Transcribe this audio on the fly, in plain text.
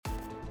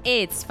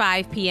It's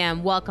 5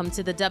 p.m. Welcome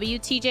to the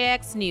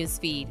WTJX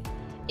Newsfeed.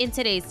 In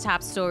today's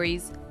top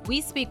stories, we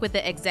speak with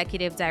the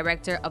Executive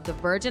Director of the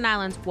Virgin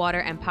Islands Water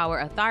and Power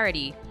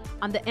Authority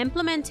on the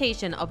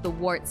implementation of the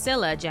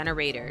Wartsila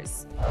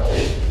generators.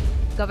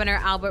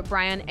 Governor Albert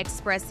Bryan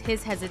expressed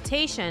his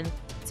hesitation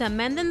to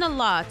amending the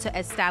law to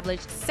establish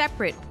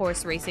separate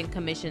horse racing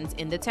commissions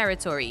in the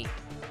territory.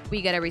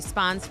 We get a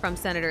response from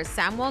Senator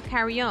Samuel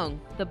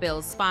Carrion, the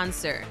bill's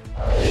sponsor.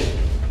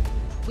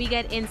 We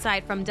get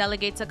insight from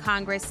Delegate to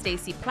Congress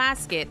Stacey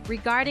Plaskett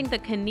regarding the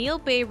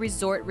Caneel Bay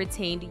Resort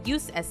Retained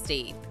Use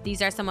Estate.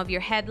 These are some of your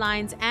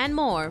headlines and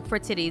more for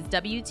today's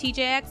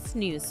WTJX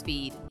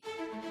Newsfeed.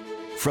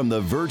 From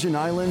the Virgin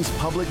Islands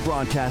Public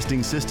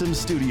Broadcasting System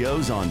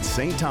studios on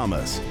St.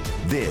 Thomas,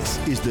 this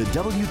is the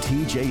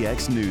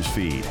WTJX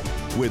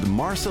Newsfeed with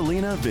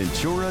Marcelina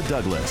Ventura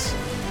Douglas.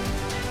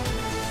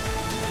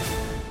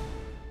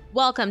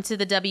 Welcome to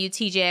the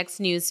WTJX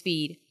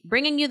Newsfeed,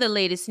 bringing you the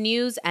latest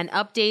news and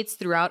updates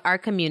throughout our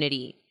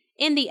community.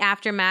 In the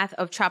aftermath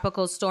of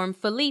Tropical Storm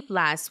Philippe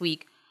last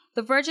week,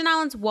 the Virgin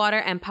Islands Water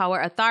and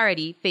Power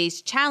Authority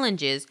faced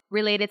challenges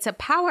related to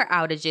power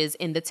outages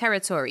in the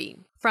territory.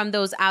 From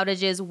those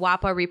outages,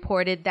 WAPA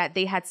reported that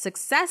they had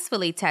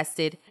successfully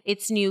tested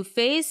its new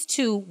Phase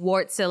 2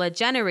 Wartsila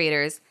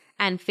generators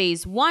and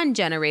Phase 1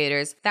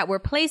 generators that were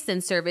placed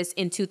in service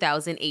in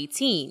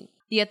 2018.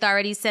 The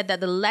authority said that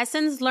the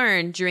lessons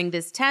learned during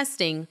this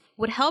testing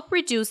would help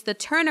reduce the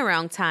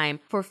turnaround time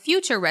for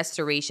future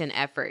restoration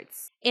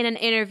efforts. In an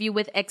interview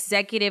with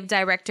Executive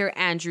Director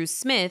Andrew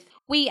Smith,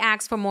 we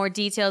asked for more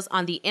details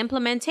on the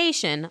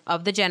implementation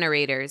of the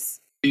generators.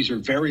 These are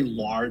very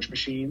large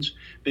machines.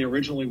 They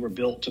originally were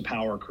built to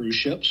power cruise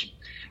ships.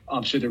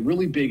 So they're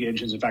really big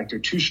engines. In fact, they're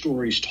 2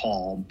 stories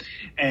tall.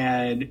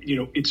 And,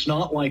 it's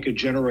not like a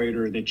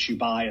generator that you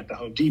buy at the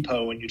Home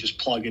Depot and you just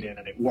plug it in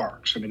and it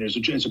works. I mean,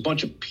 there's a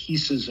bunch of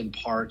pieces and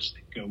parts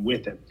that go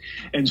with it.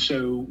 And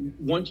so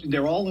once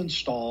they're all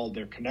installed,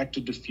 they're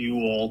connected to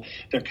fuel,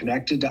 they're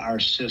connected to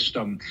our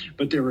system.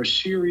 But there are a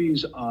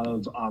series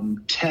of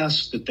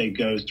tests that they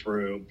go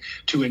through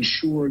to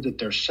ensure that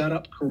they're set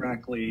up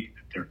correctly,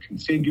 they're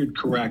configured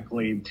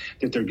correctly,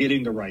 that they're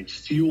getting the right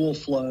fuel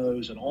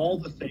flows and all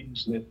the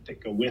things that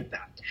go with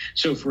that.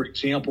 So, for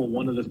example,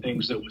 one of the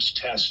things that was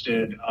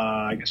tested,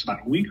 I guess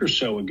about a week or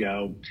so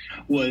ago,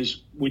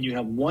 was when you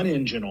have one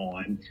engine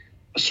on,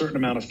 a certain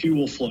amount of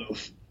fuel flow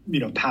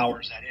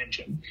powers that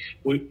engine.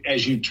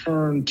 As you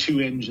turn 2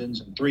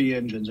 engines and 3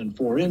 engines and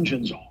 4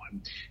 engines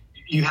on,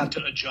 you have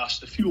to adjust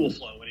the fuel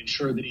flow and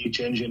ensure that each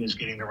engine is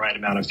getting the right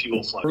amount of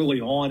fuel flow.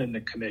 Early on in the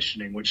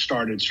commissioning, which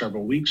started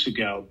several weeks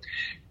ago,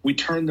 we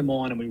turned them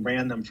on and we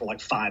ran them for like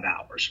 5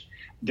 hours.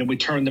 Then we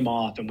turned them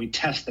off and we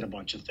tested a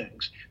bunch of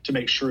things to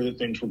make sure that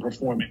things were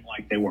performing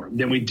like they were.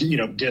 Then we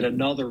did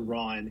another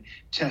run,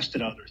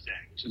 tested other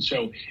things. And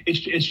so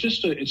it's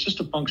just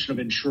a function of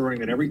ensuring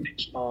that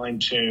everything's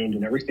fine-tuned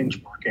and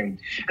everything's working.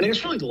 And I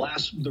guess really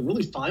the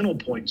really final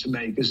point to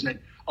make is that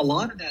a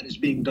lot of that is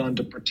being done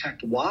to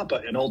protect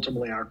WAPA and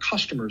ultimately our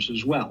customers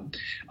as well.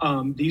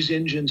 These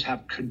engines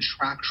have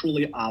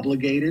contractually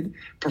obligated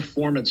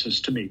performances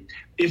to meet.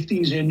 If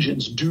these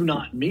engines do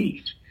not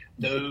meet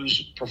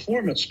those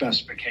performance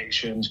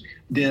specifications,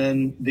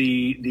 then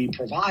the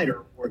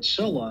provider,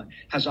 Wartsila,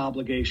 has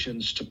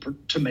obligations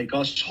to make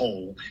us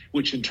whole,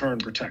 which in turn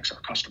protects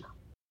our customer.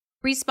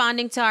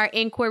 Responding to our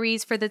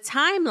inquiries for the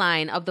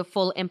timeline of the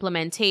full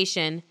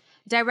implementation,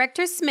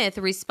 Director Smith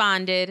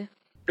responded,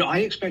 I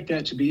expect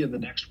that to be in the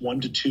next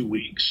 1 to 2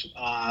 weeks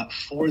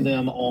for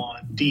them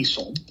on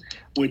diesel,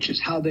 which is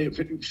how they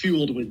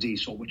fueled with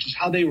diesel, which is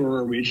how they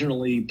were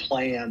originally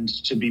planned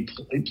to be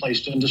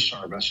placed into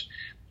service.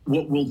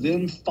 What will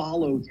then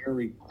follow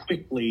very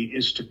quickly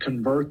is to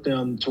convert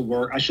them to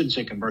work. I shouldn't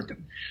say convert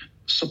them.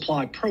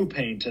 Supply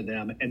propane to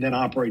them and then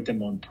operate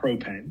them on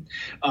propane.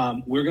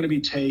 We're going to be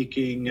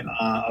taking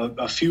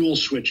a fuel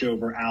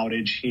switchover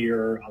outage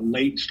here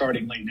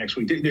starting late next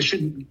week. There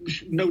should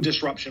no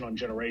disruption on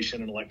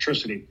generation and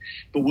electricity,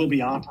 but we'll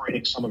be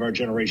operating some of our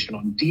generation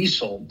on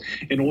diesel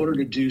in order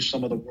to do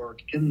some of the work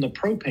in the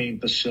propane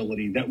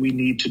facility that we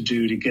need to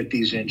do to get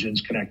these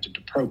engines connected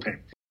to propane.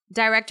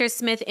 Director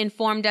Smith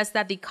informed us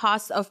that the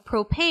cost of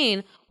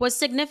propane was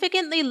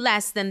significantly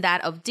less than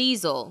that of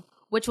diesel,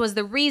 which was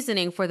the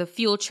reasoning for the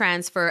fuel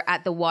transfer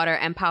at the Water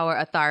and Power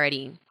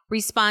Authority.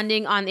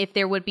 Responding on if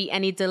there would be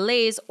any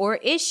delays or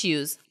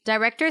issues,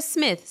 Director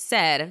Smith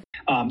said,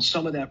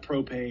 some of that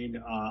propane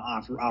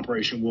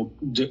operation will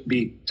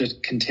be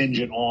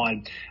contingent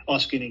on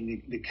us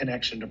getting the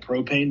connection to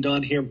propane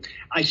done here.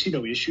 I see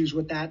no issues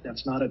with that.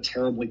 That's not a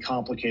terribly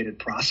complicated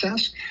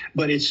process,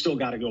 but it's still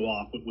got to go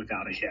off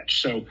without a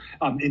hitch. So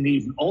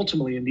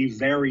ultimately, in the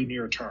very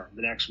near term,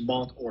 the next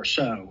month or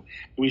so,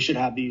 we should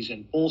have these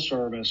in full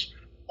service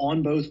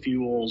on both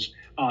fuels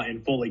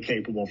and fully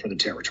capable for the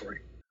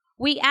territory.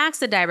 We asked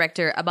the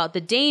director about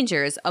the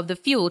dangers of the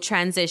fuel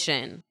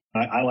transition.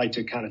 I like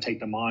to kind of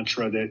take the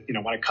mantra that,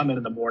 when I come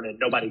in the morning,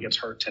 nobody gets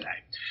hurt today.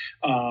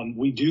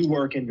 We do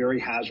work in very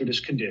hazardous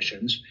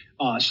conditions,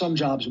 some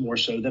jobs more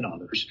so than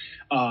others.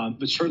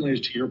 But certainly,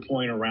 as to your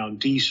point around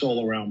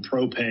diesel, around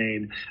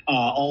propane,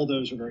 all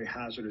those are very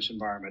hazardous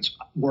environments.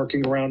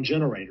 Working around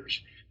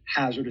generators,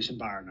 hazardous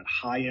environment,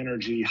 high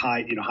energy,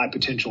 high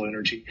potential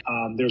energy.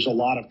 There's a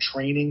lot of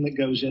training that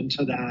goes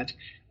into that.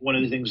 One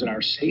of the things that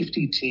our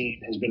safety team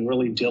has been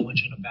really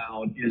diligent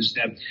about is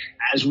that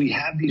as we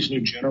have these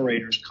new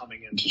generators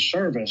coming into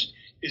service,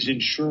 is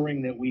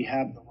ensuring that we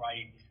have the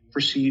right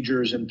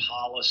procedures and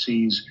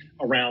policies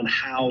around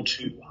how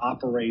to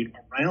operate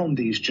around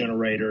these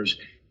generators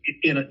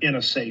in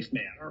a safe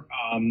manner.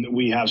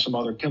 We have some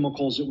other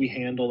chemicals that we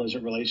handle as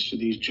it relates to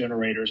these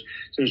generators.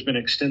 There's been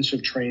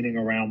extensive training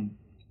around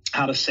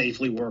how to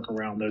safely work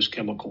around those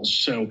chemicals.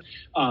 So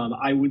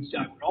I would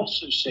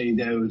also say,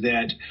 though,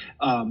 that,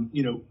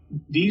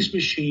 these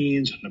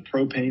machines and the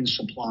propane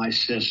supply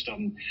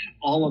system,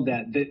 all of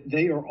that,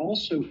 they are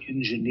also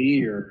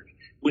engineered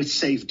with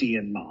safety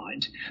in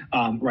mind,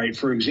 right?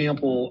 For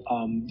example,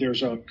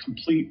 there's a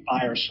complete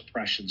fire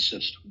suppression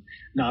system,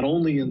 not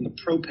only in the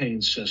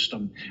propane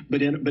system,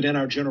 but in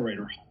our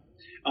generator home.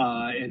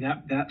 And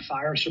that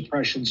fire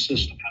suppression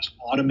system has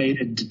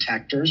automated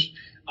detectors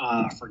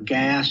for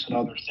gas and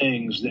other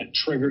things that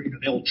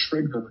they'll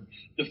trigger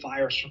the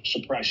fire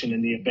suppression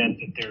in the event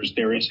that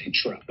there is a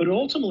trip. But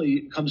ultimately,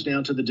 it comes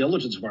down to the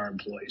diligence of our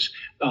employees,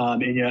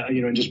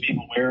 and just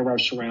being aware of our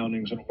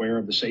surroundings and aware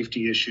of the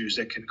safety issues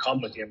that can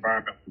come with the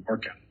environment we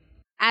work in.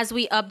 As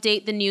we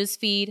update the news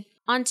feed,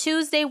 on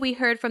Tuesday we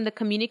heard from the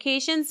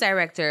communications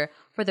director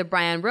for the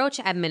Brian Roach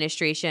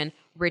administration,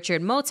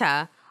 Richard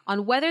Mota,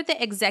 on whether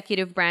the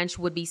executive branch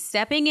would be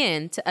stepping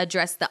in to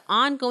address the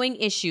ongoing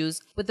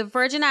issues with the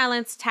Virgin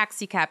Islands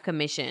Taxicab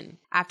Commission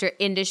after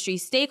industry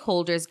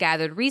stakeholders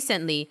gathered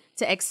recently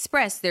to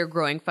express their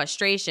growing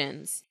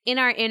frustrations. In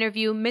our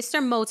interview,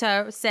 Mr.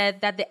 Mota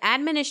said that the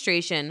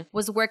administration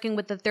was working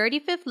with the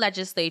 35th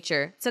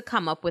legislature to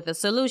come up with a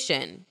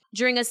solution.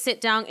 During a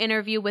sit-down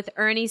interview with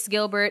Ernest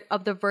Gilbert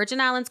of the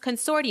Virgin Islands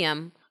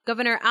Consortium,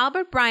 Governor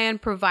Albert Bryan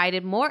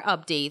provided more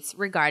updates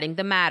regarding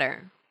the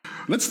matter.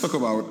 Let's talk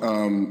about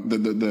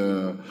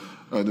the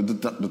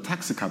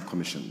Taxicab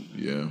Commission.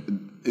 Yeah.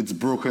 It's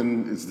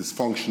broken, it's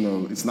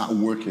dysfunctional, it's not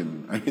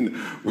working. I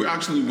mean, we're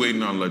actually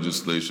waiting on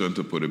legislation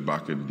to put it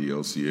back in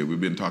DLCA.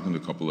 We've been talking to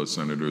a couple of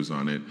senators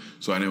on it,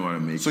 so I didn't want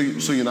to make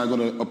it. So you're not going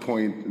to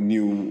appoint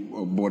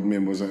new board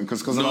members?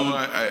 No,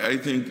 I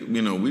think,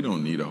 we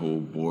don't need a whole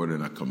board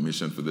and a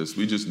commission for this.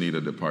 We just need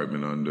a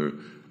department under.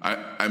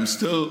 I'm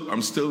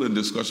still in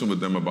discussion with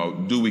them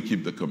about, do we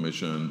keep the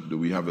commission? Do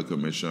we have the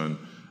commission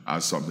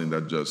as something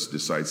that just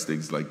decides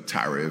things like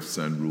tariffs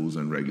and rules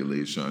and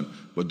regulation,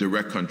 but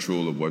direct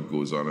control of what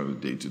goes on a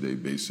day-to-day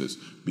basis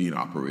being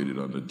operated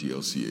under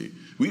DLCA.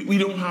 We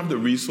don't have the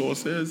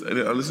resources, and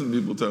I listen to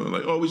people tell me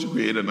we should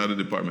create another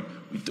department.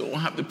 We don't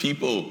have the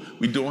people.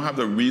 We don't have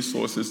the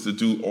resources to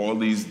do all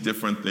these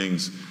different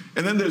things.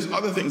 And then there's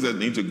other things that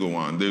need to go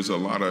on. There's a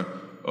lot of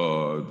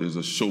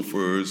there's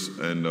chauffeurs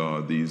and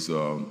these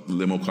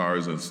limo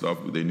cars and stuff.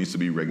 There needs to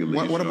be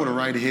regulation. What about a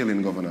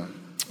ride-hailing, Governor?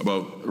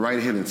 About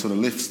ride-hailing, so the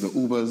lifts, the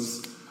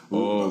Ubers.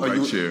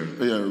 Ride-share.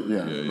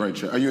 Yeah,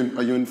 ride-share. Are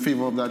you in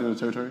favor of that in the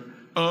territory?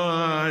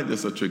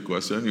 That's a trick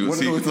question. Let's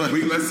see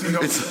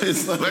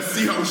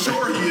how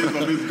sure he is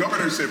of his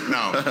governorship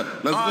now.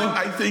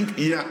 I think,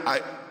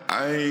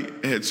 I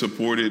had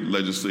supported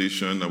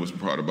legislation that was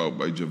brought about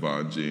by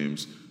Javon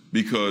James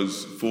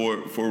because for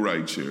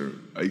rideshare,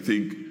 I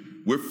think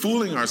we're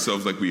fooling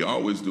ourselves like we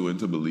always do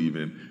into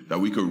believing that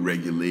we could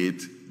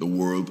regulate the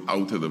world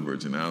out of the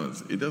Virgin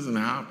Islands. It doesn't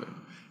happen.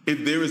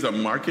 If there is a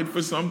market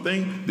for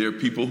something, there are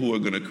people who are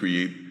going to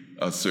create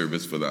a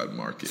service for that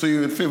market. So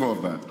you're in favor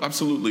of that?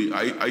 Absolutely.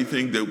 I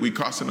think that we're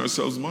costing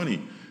ourselves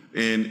money.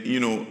 And,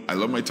 I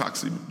love my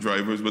taxi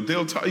drivers, but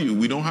they'll tell you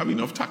we don't have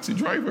enough taxi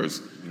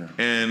drivers. Yeah.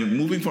 And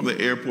moving from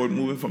the airport,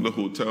 moving from the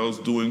hotels,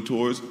 doing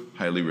tours,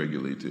 highly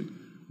regulated.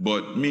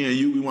 But me and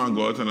you, we want to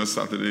go out on a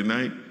Saturday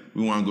night.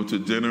 We want to go to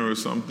dinner or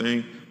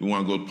something. We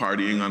want to go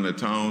partying on the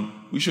town.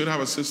 We should have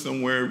a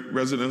system where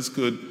residents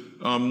could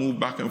move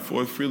back and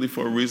forth freely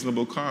for a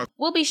reasonable cost.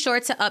 We'll be sure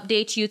to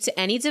update you to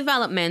any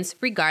developments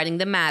regarding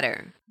the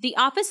matter. The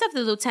Office of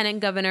the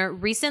Lieutenant Governor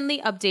recently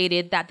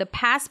updated that the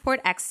passport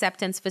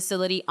acceptance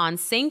facility on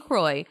St.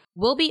 Croix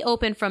will be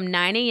open from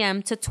 9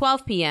 a.m. to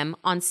 12 p.m.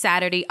 on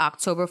Saturday,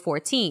 October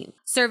 14th.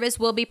 Service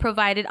will be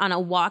provided on a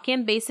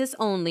walk-in basis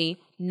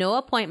only. No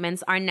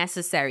appointments are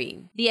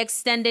necessary. The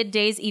extended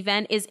days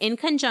event is in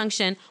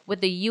conjunction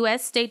with the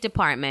U.S. State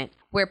Department,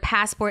 where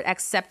passport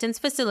acceptance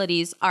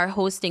facilities are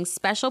hosting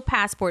special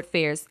passport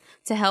fairs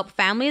to help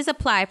families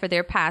apply for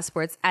their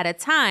passports at a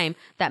time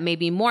that may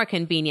be more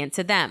convenient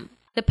to them.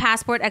 The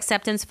passport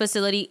acceptance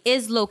facility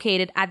is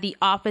located at the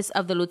Office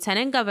of the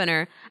Lieutenant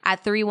Governor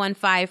at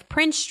 315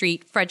 Prince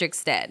Street,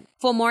 Frederiksted.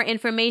 For more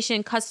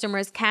information,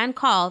 customers can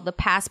call the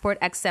passport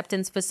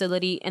acceptance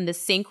facility in the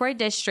St. Croix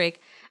District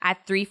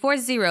at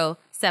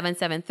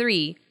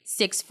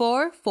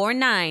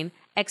 340-773-6449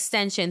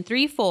 extension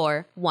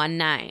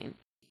 3419.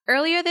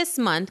 Earlier this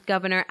month,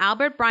 Governor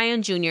Albert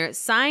Bryan Jr.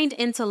 signed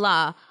into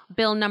law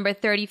Bill number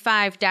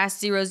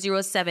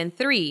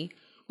 35-0073,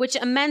 which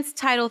amends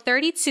Title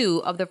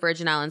 32 of the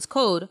Virgin Islands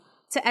Code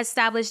to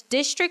establish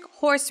district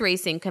horse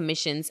racing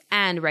commissions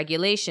and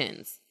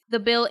regulations. The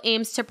bill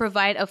aims to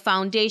provide a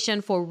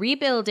foundation for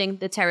rebuilding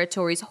the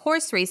territory's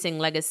horse racing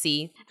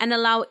legacy and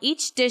allow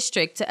each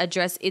district to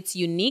address its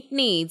unique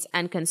needs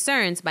and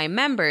concerns by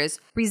members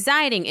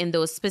residing in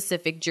those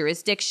specific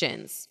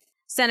jurisdictions.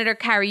 Senator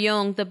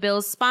Carrion, the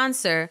bill's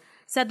sponsor,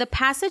 said the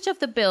passage of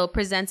the bill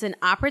presents an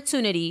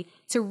opportunity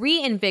to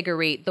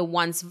reinvigorate the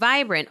once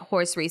vibrant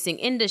horse racing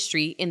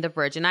industry in the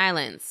Virgin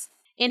Islands.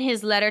 In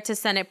his letter to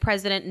Senate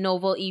President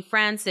Novel E.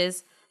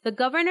 Francis, the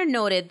governor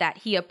noted that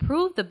he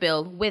approved the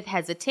bill with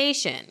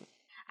hesitation.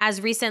 As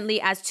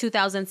recently as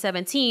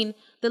 2017,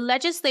 the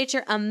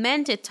legislature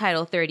amended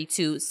Title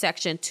 32,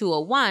 Section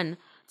 201,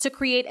 to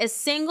create a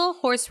single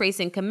horse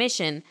racing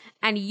commission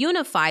and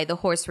unify the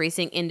horse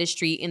racing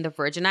industry in the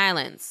Virgin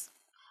Islands.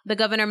 The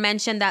governor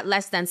mentioned that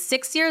less than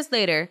 6 years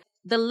later,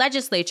 the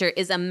legislature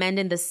is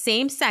amending the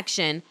same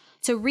section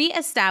to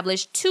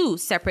re-establish 2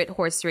 separate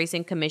horse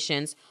racing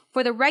commissions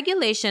for the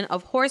regulation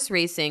of horse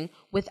racing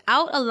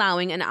without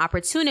allowing an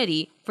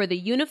opportunity for the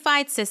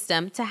unified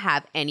system to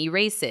have any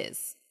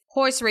races.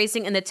 Horse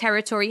racing in the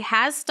territory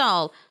has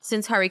stalled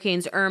since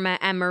Hurricanes Irma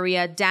and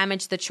Maria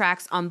damaged the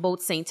tracks on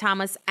both St.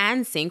 Thomas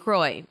and St.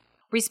 Croix.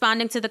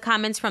 Responding to the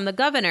comments from the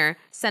governor,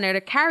 Senator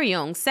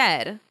Carrion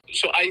said,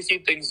 So I see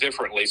things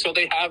differently. So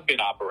they have been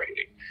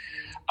operating.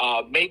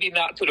 Maybe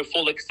not to the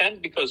full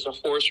extent because the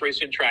horse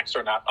racing tracks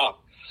are not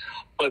up.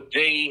 But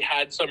they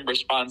had some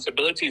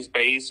responsibilities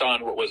based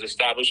on what was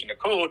established in the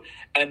code,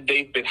 and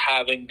they've been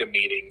having the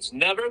meetings.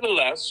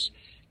 Nevertheless,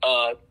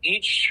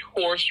 each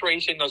horse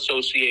racing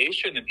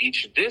association in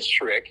each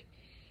district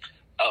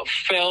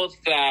felt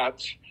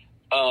that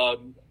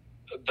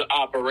the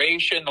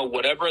operation or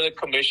whatever the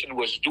commission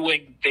was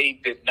doing, they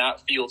did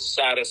not feel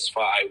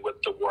satisfied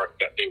with the work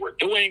that they were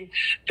doing.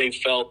 They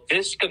felt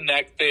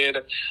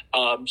disconnected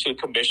to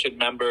commission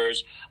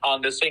members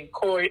on the St.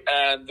 Croix,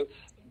 and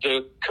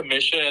the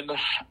commission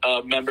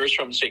members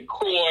from St.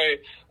 Croix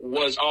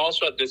was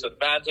also at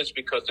disadvantage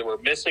because they were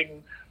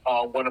missing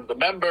one of the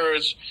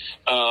members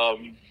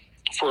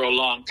for a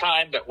long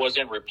time that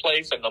wasn't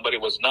replaced and nobody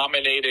was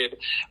nominated.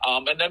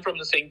 And then from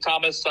the St.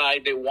 Thomas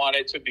side, they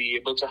wanted to be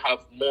able to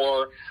have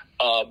more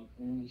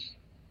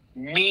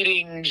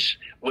meetings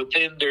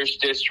within their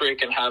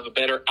district and have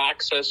better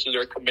access to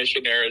their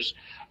commissioners.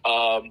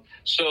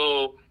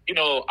 So,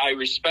 I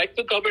respect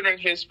the governor in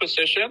his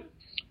position.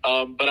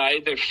 But I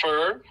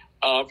defer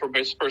from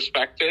his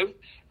perspective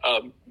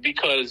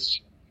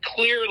because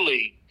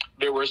clearly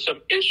there were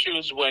some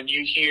issues when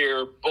you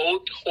hear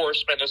both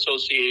horsemen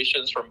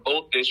associations from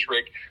both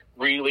districts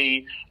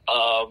really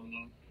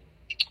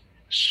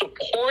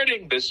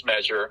supporting this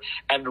measure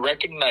and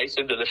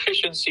recognizing the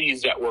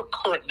deficiencies that were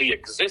currently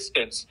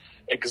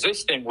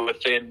existing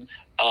within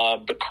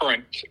the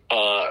current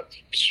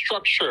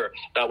structure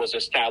that was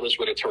established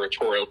with a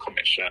territorial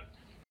commission.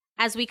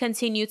 As we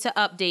continue to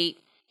update,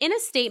 in a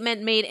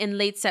statement made in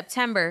late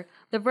September,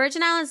 the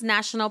Virgin Islands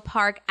National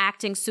Park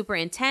Acting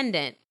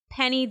Superintendent,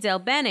 Penny Del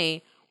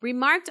Bene,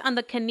 remarked on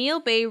the Caneel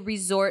Bay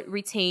Resort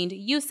Retained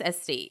Use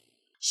Estate.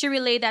 She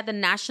relayed that the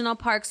National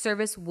Park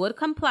Service would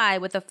comply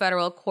with a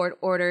federal court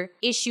order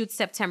issued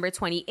September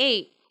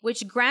 28,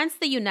 which grants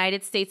the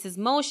United States'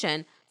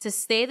 motion to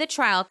stay the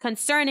trial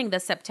concerning the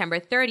September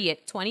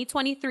 30th,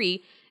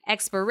 2023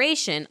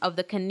 expiration of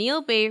the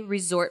Caneel Bay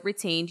Resort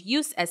Retained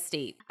Use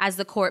Estate as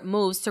the court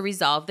moves to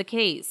resolve the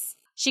case.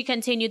 She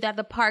continued that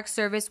the Park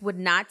Service would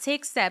not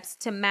take steps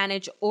to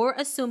manage or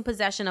assume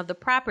possession of the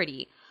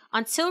property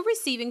until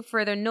receiving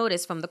further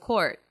notice from the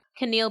court.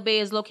 Caneel Bay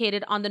is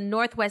located on the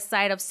northwest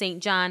side of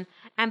St. John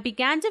and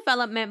began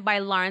development by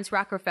Lawrence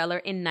Rockefeller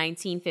in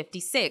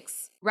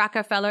 1956.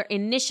 Rockefeller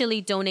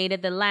initially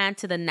donated the land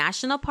to the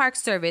National Park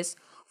Service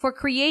for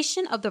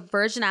creation of the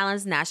Virgin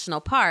Islands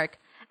National Park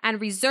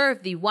and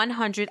reserved the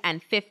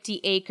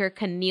 150-acre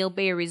Caneel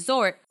Bay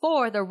Resort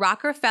for the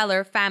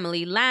Rockefeller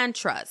Family Land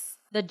Trust,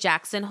 the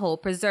Jackson Hole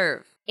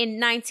Preserve.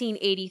 In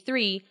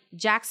 1983,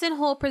 Jackson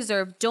Hole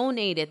Preserve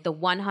donated the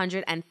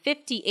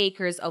 150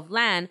 acres of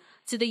land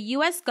to the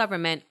U.S.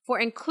 government for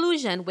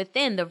inclusion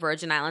within the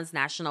Virgin Islands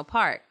National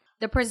Park.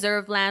 The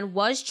preserved land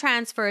was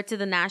transferred to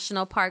the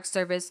National Park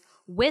Service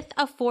with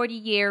a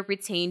 40-year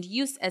retained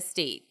use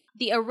estate.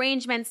 The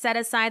arrangement set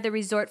aside the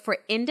resort for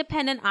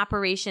independent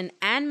operation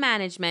and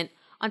management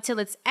until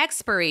its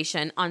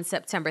expiration on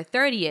September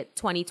 30th,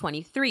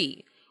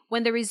 2023,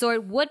 when the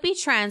resort would be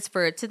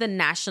transferred to the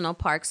National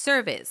Park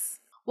Service.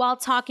 While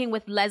talking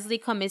with Leslie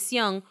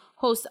Commission,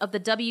 host of the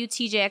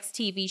WTJX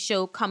TV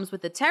show Comes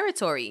with the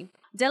Territory,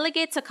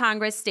 Delegate to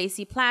Congress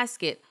Stacey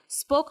Plaskett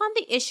spoke on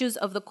the issues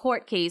of the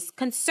court case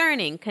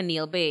concerning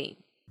Caneel Bay.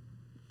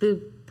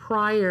 The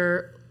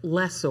prior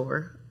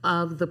lessor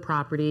of the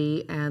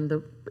property and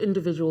the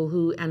individual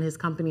who and his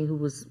company who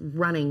was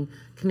running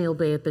Caneel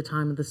Bay at the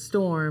time of the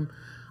storm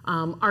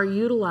are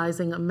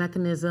utilizing a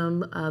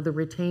mechanism, the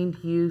retained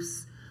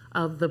use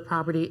of the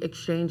property,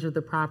 exchange of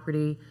the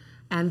property,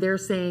 and they're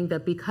saying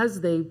that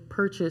because they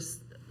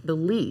purchased the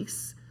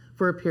lease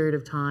for a period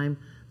of time,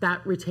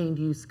 that retained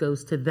use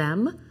goes to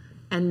them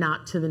and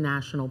not to the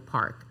national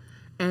park.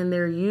 And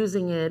they're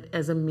using it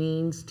as a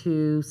means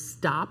to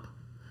stop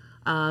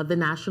the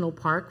national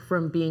park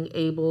from being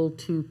able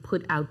to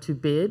put out to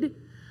bid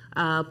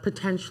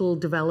potential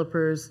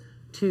developers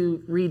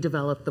to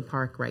redevelop the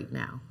park right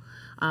now.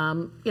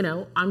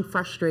 I'm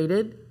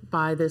frustrated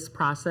by this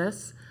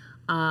process.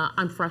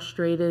 I'm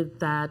frustrated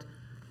that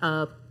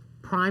a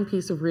prime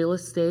piece of real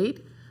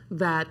estate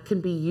that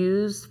can be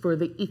used for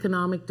the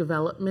economic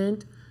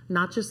development,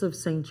 not just of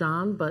St.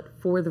 John, but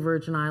for the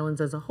Virgin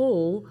Islands as a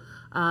whole,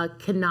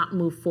 cannot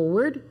move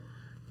forward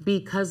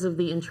because of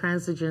the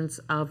intransigence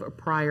of a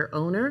prior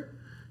owner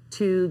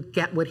to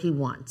get what he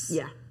wants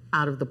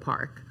out of the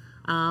park.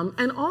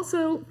 And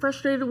also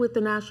frustrated with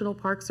the National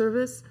Park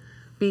Service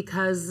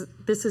because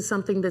this is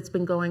something that's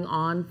been going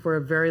on for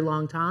a very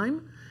long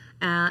time,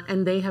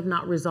 and they have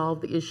not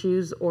resolved the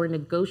issues or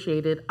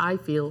negotiated, I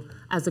feel,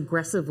 as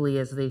aggressively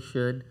as they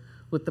should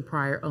with the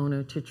prior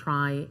owner to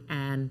try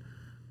and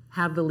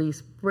have the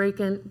lease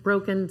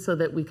broken so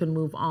that we can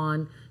move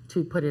on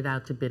to put it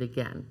out to bid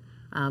again.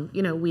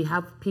 We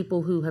have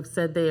people who have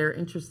said they are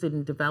interested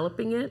in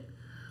developing it.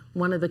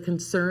 One of the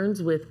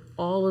concerns with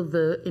all of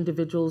the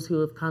individuals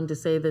who have come to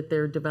say that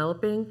they're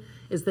developing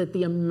is that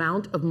the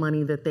amount of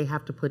money that they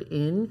have to put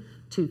in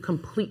to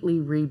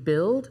completely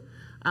rebuild,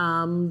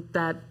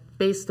 that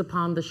based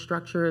upon the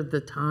structure of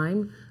the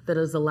time that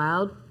is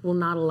allowed, will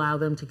not allow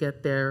them to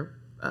get their,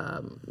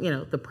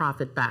 the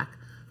profit back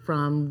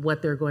from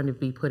what they're going to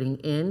be putting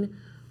in.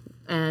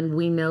 And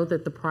we know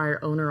that the prior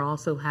owner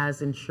also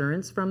has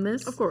insurance from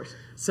this. Of course.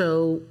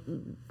 So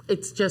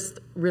it's just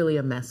really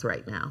a mess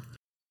right now.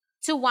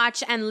 To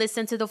watch and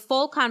listen to the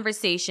full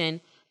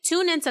conversation,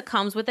 tune into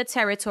Comes with the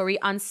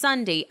Territory on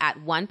Sunday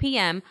at 1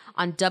 p.m.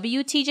 on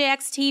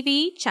WTJX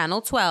TV,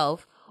 Channel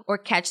 12, or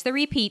catch the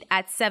repeat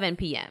at 7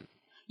 p.m.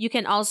 You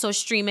can also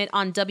stream it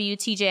on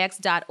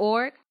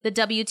WTJX.org, the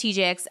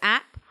WTJX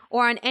app,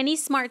 or on any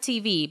smart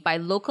TV by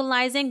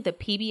localizing the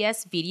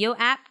PBS video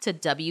app to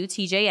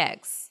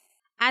WTJX.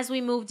 As we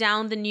move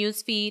down the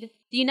news feed,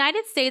 the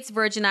United States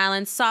Virgin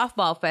Islands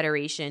Softball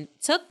Federation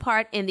took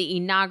part in the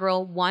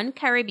inaugural One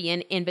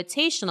Caribbean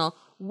Invitational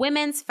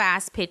Women's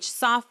Fast Pitch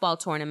Softball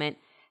Tournament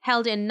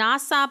held in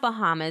Nassau,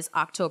 Bahamas,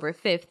 October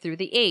 5th through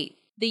the 8th.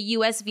 The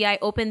USVI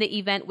opened the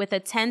event with a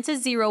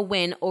 10-0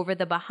 win over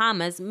the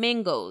Bahamas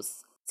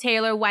Mingos.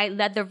 Taylor White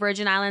led the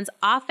Virgin Islands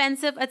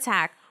offensive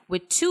attack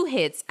with 2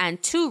 hits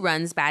and 2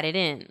 runs batted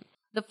in.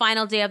 The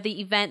final day of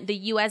the event,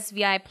 the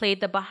USVI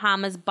played the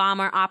Bahamas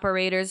Bomber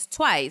Operators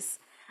twice.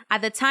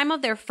 At the time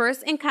of their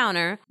first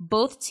encounter,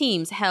 both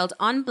teams held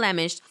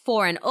unblemished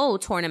 4-0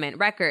 tournament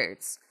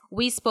records.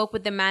 We spoke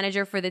with the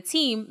manager for the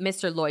team,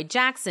 Mr. Lloyd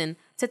Jackson,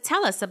 to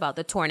tell us about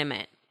the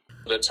tournament.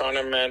 The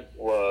tournament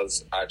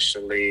was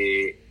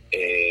actually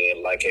a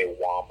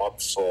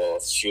warm-up for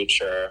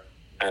future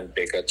and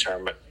bigger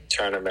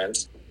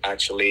tournaments,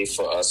 actually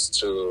for us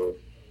to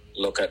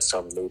look at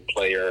some new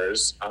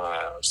players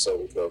so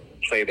we could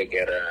play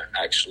together,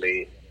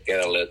 actually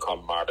get a little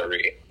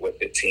camaraderie with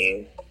the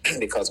team,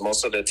 because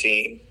most of the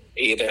team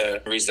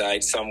either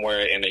reside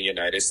somewhere in the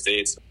United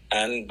States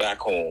and back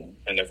home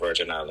in the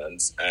Virgin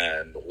Islands,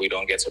 and we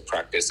don't get to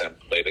practice and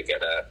play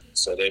together,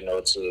 so they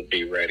know to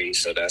be ready.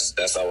 So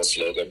that's our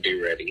slogan,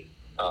 be ready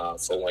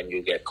for when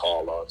you get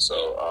called on.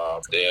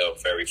 So they are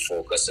very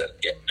focused at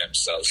getting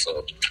themselves,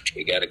 so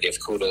we got to give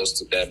kudos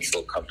to them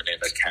for coming in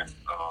the camp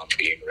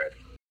being ready.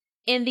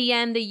 In the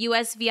end, the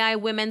USVI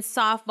women's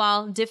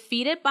softball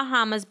defeated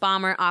Bahamas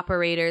Bomber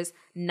Operators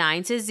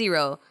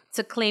 9-0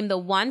 to claim the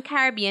One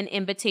Caribbean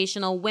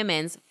Invitational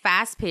Women's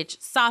Fast Pitch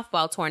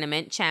Softball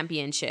Tournament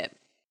Championship.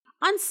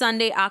 On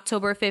Sunday,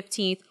 October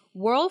 15th,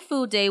 World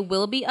Food Day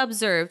will be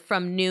observed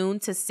from noon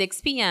to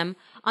 6 p.m.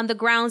 on the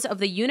grounds of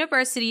the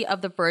University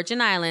of the Virgin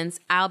Islands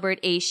Albert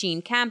A.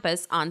 Sheen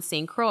campus on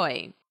St.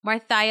 Croix.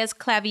 Marthias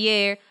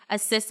Clavier,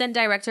 Assistant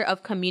Director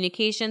of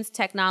Communications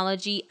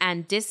Technology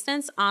and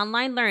Distance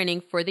Online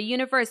Learning for the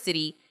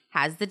university,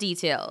 has the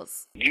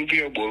details.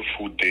 UVA World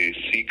Food Day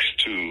seeks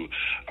to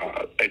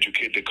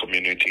educate the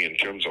community in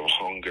terms of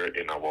hunger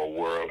in our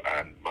world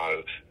and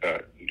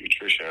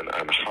malnutrition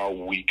and how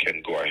we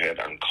can go ahead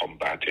and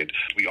combat it.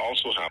 We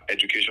also have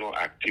educational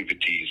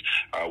activities.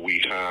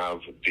 We have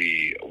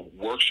the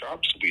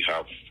workshops. We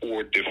have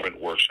 4 different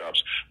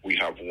workshops. We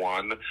have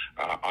one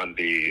on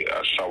the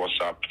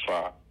soursop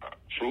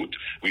fruit.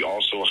 We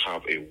also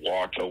have a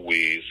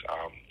waterways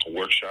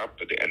workshop.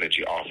 The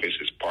Energy Office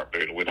is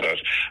partnering with us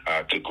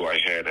to go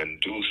ahead and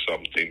do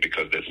something,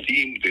 because the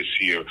theme this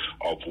year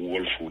of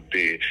World Food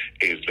Day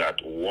is that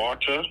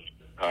water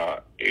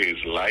is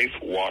life,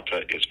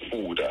 water is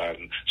food.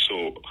 And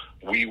so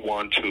we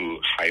want to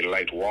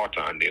highlight water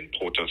and the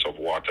importance of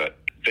water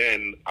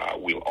Then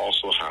we'll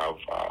also have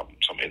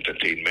some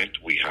entertainment.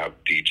 We have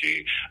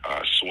DJ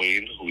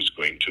Swain, who's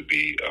going to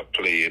be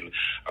playing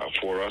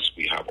for us.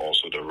 We have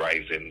also the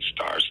Rising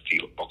Star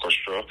Steel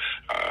Orchestra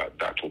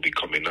that will be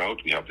coming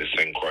out. We have the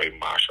St. Croix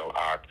Martial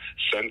Art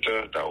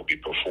Center that will be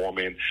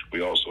performing.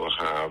 We also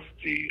have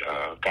the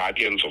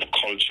Guardians of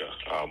Culture,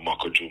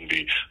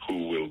 Makojumbi,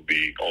 who will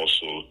be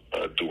also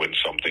doing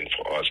something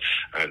for us.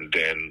 And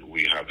then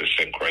we have the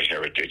St. Croix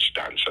Heritage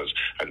Dancers.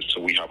 And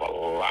so we have a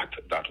lot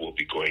that will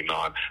be going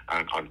on.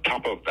 And on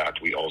top of that,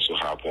 we also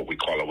have what we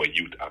call our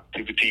youth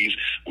activities.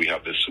 We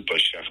have the Super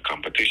Chef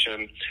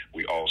competition.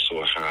 We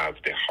also have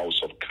the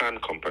House of Can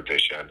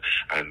competition.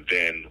 And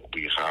then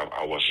we have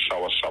our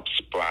Soursop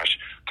Splash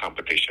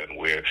competition,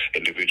 where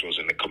individuals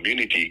in the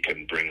community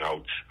can bring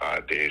out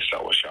the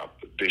soursop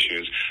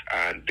dishes,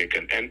 and they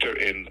can enter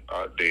in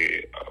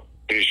the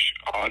dish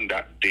on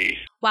that day.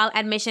 While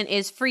admission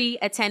is free,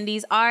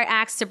 attendees are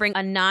asked to bring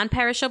a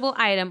non-perishable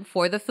item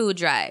for the food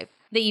drive.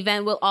 The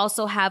event will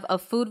also have a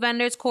food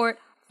vendors court,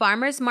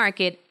 farmers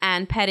market,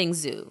 and petting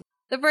zoo.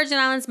 The Virgin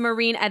Islands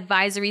Marine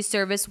Advisory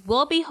Service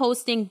will be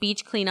hosting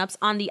beach cleanups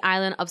on the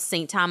island of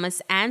St.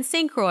 Thomas and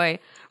St. Croix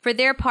for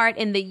their part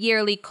in the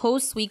yearly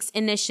Coast Weeks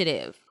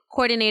initiative.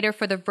 Coordinator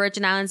for the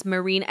Virgin Islands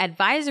Marine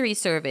Advisory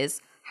Service,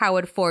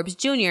 Howard Forbes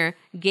Jr.,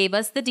 gave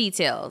us the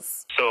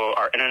details. So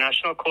our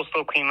international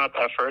coastal cleanup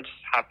efforts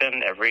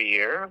happen every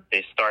year.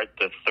 They start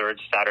the third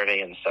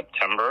Saturday in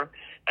September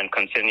and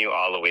continue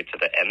all the way to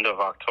the end of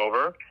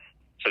October.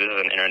 So this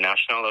is an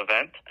international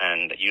event,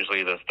 and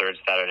usually the third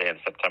Saturday in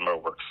September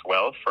works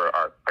well for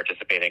our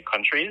participating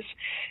countries.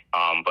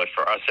 But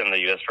for us in the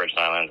U.S. Virgin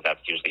Islands,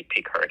 that's usually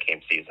peak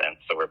hurricane season.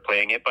 So we're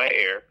playing it by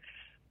ear,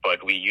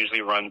 but we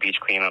usually run beach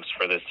cleanups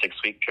for this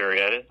 6-week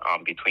period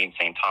between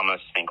St.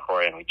 Thomas, St.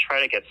 Croix, and we try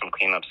to get some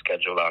cleanups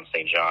scheduled on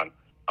St. John.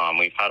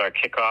 We've had our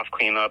kickoff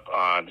cleanup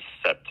on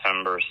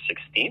September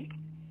 16th.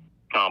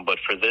 But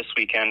for this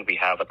weekend, we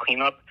have a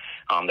cleanup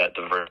that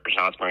the Virgin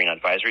Islands Marine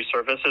Advisory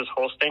Service is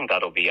hosting.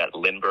 That'll be at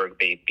Lindbergh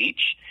Bay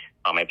Beach.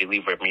 I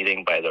believe we're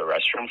meeting by the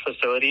restroom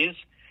facilities.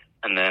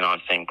 And then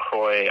on St.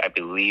 Croix, I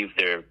believe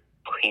they're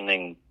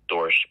cleaning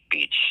Dorsch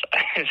Beach.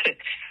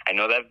 I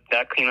know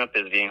that cleanup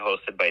is being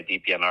hosted by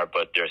DPNR,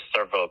 but there's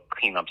several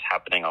cleanups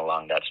happening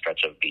along that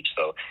stretch of beach.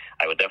 So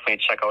I would definitely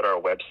check out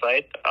our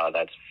website.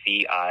 That's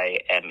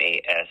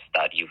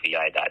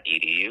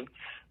vimas.uvi.edu.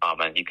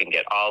 And you can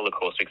get all the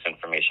Coast Weeks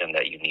information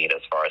that you need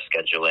as far as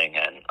scheduling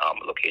and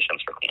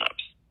locations for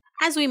cleanups.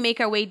 As we make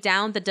our way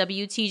down the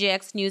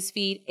WTJX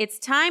newsfeed, it's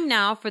time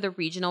now for the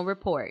regional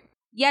report.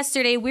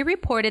 Yesterday, we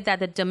reported that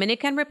the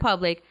Dominican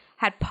Republic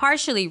had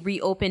partially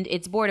reopened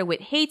its border with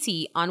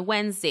Haiti on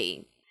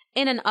Wednesday.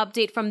 In an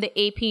update from the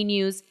AP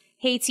News,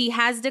 Haiti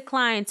has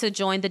declined to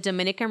join the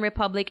Dominican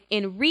Republic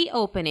in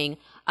reopening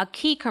a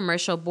key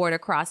commercial border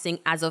crossing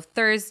as of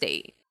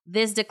Thursday.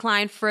 This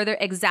decline further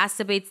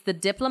exacerbates the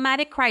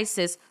diplomatic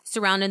crisis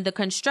surrounding the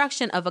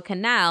construction of a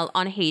canal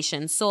on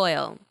Haitian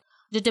soil.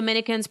 The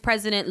Dominican's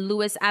President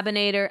Luis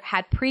Abinader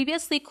had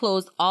previously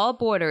closed all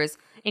borders,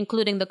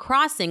 including the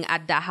crossing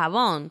at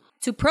Dajabon,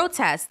 to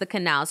protest the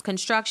canal's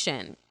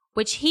construction,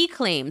 which he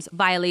claims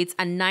violates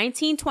a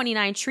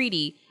 1929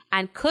 treaty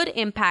and could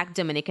impact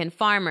Dominican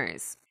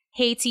farmers.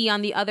 Haiti,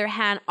 on the other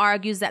hand,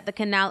 argues that the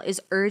canal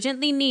is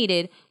urgently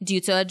needed due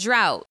to a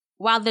drought.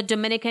 While the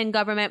Dominican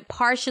government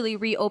partially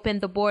reopened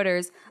the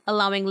borders,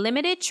 allowing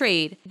limited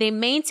trade, they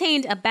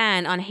maintained a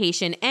ban on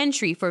Haitian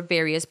entry for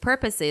various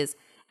purposes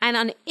and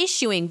on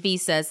issuing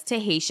visas to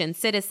Haitian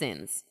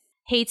citizens.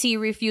 Haiti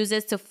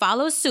refuses to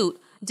follow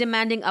suit,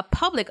 demanding a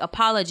public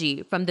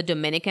apology from the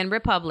Dominican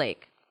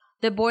Republic.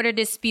 The border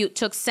dispute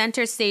took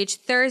center stage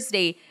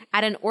Thursday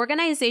at an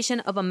Organization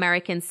of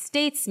American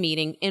States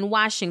meeting in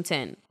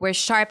Washington, where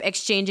sharp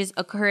exchanges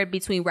occurred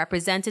between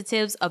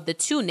representatives of the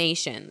two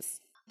nations.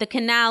 The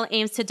canal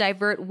aims to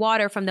divert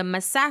water from the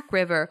Massac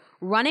River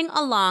running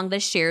along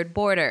the shared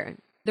border.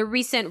 The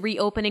recent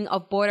reopening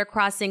of border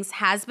crossings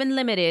has been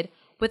limited,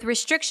 with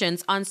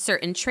restrictions on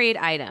certain trade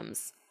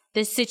items.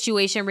 This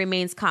situation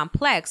remains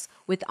complex,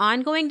 with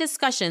ongoing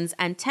discussions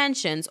and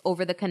tensions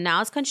over the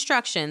canal's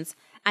constructions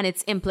and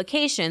its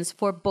implications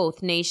for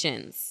both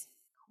nations.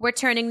 We're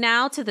turning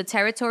now to the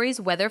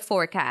territory's weather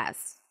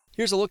forecast.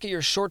 Here's a look at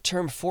your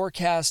short-term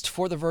forecast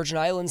for the Virgin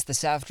Islands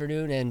this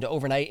afternoon and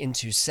overnight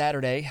into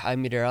Saturday.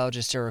 I'm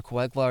meteorologist Eric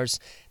Weglars.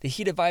 The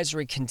heat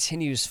advisory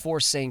continues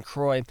for St.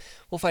 Croix.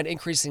 We'll find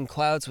increasing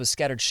clouds with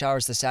scattered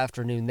showers this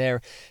afternoon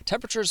there.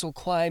 Temperatures will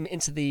climb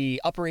into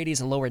the upper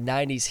 80s and lower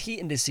 90s. Heat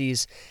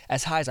indices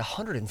as high as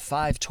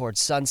 105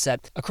 towards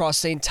sunset. Across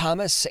St.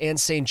 Thomas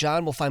and St.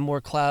 John, we'll find more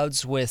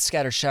clouds with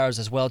scattered showers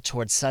as well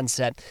towards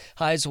sunset.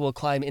 Highs will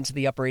climb into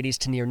the upper 80s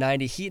to near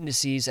 90. Heat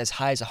indices as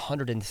high as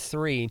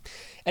 103.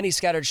 Any Many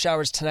scattered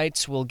showers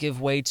tonight will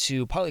give way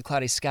to partly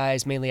cloudy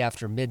skies, mainly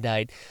after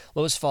midnight.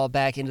 Lows fall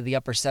back into the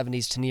upper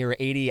 70s to near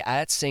 80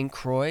 at St.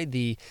 Croix,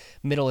 the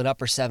middle and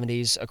upper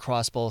 70s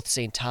across both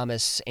St.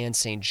 Thomas and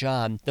St.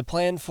 John. The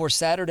plan for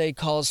Saturday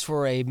calls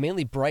for a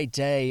mainly bright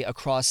day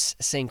across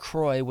St.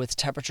 Croix, with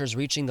temperatures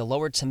reaching the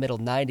lower to middle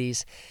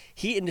 90s.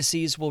 Heat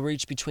indices will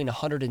reach between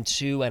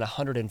 102 and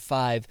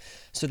 105,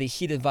 so the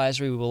heat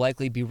advisory will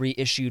likely be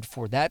reissued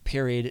for that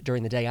period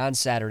during the day on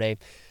Saturday.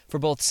 For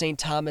both St.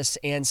 Thomas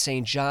and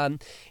St. John,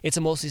 it's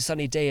a mostly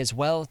sunny day as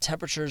well.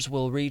 Temperatures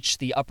will reach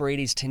the upper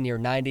 80s to near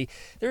 90.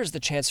 There is the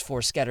chance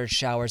for scattered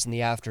showers in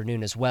the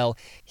afternoon as well.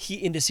 Heat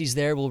indices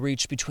there will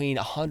reach between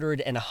 100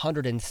 and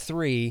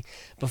 103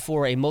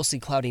 before a mostly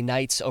cloudy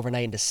night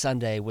overnight into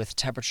Sunday, with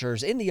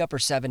temperatures in the upper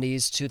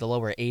 70s to the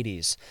lower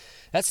 80s.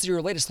 That's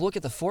your latest look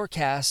at the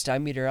forecast.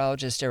 I'm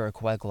meteorologist Eric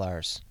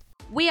Weglars.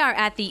 We are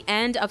at the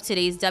end of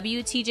today's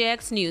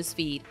WTJX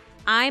newsfeed.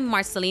 I'm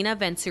Marcelina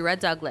Ventura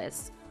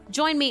Douglas.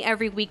 Join me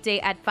every weekday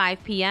at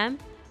 5 p.m.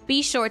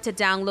 Be sure to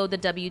download the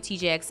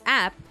WTJX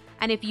app,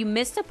 and if you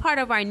missed a part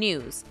of our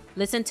news,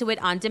 listen to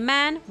it on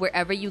demand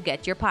wherever you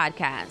get your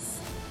podcasts.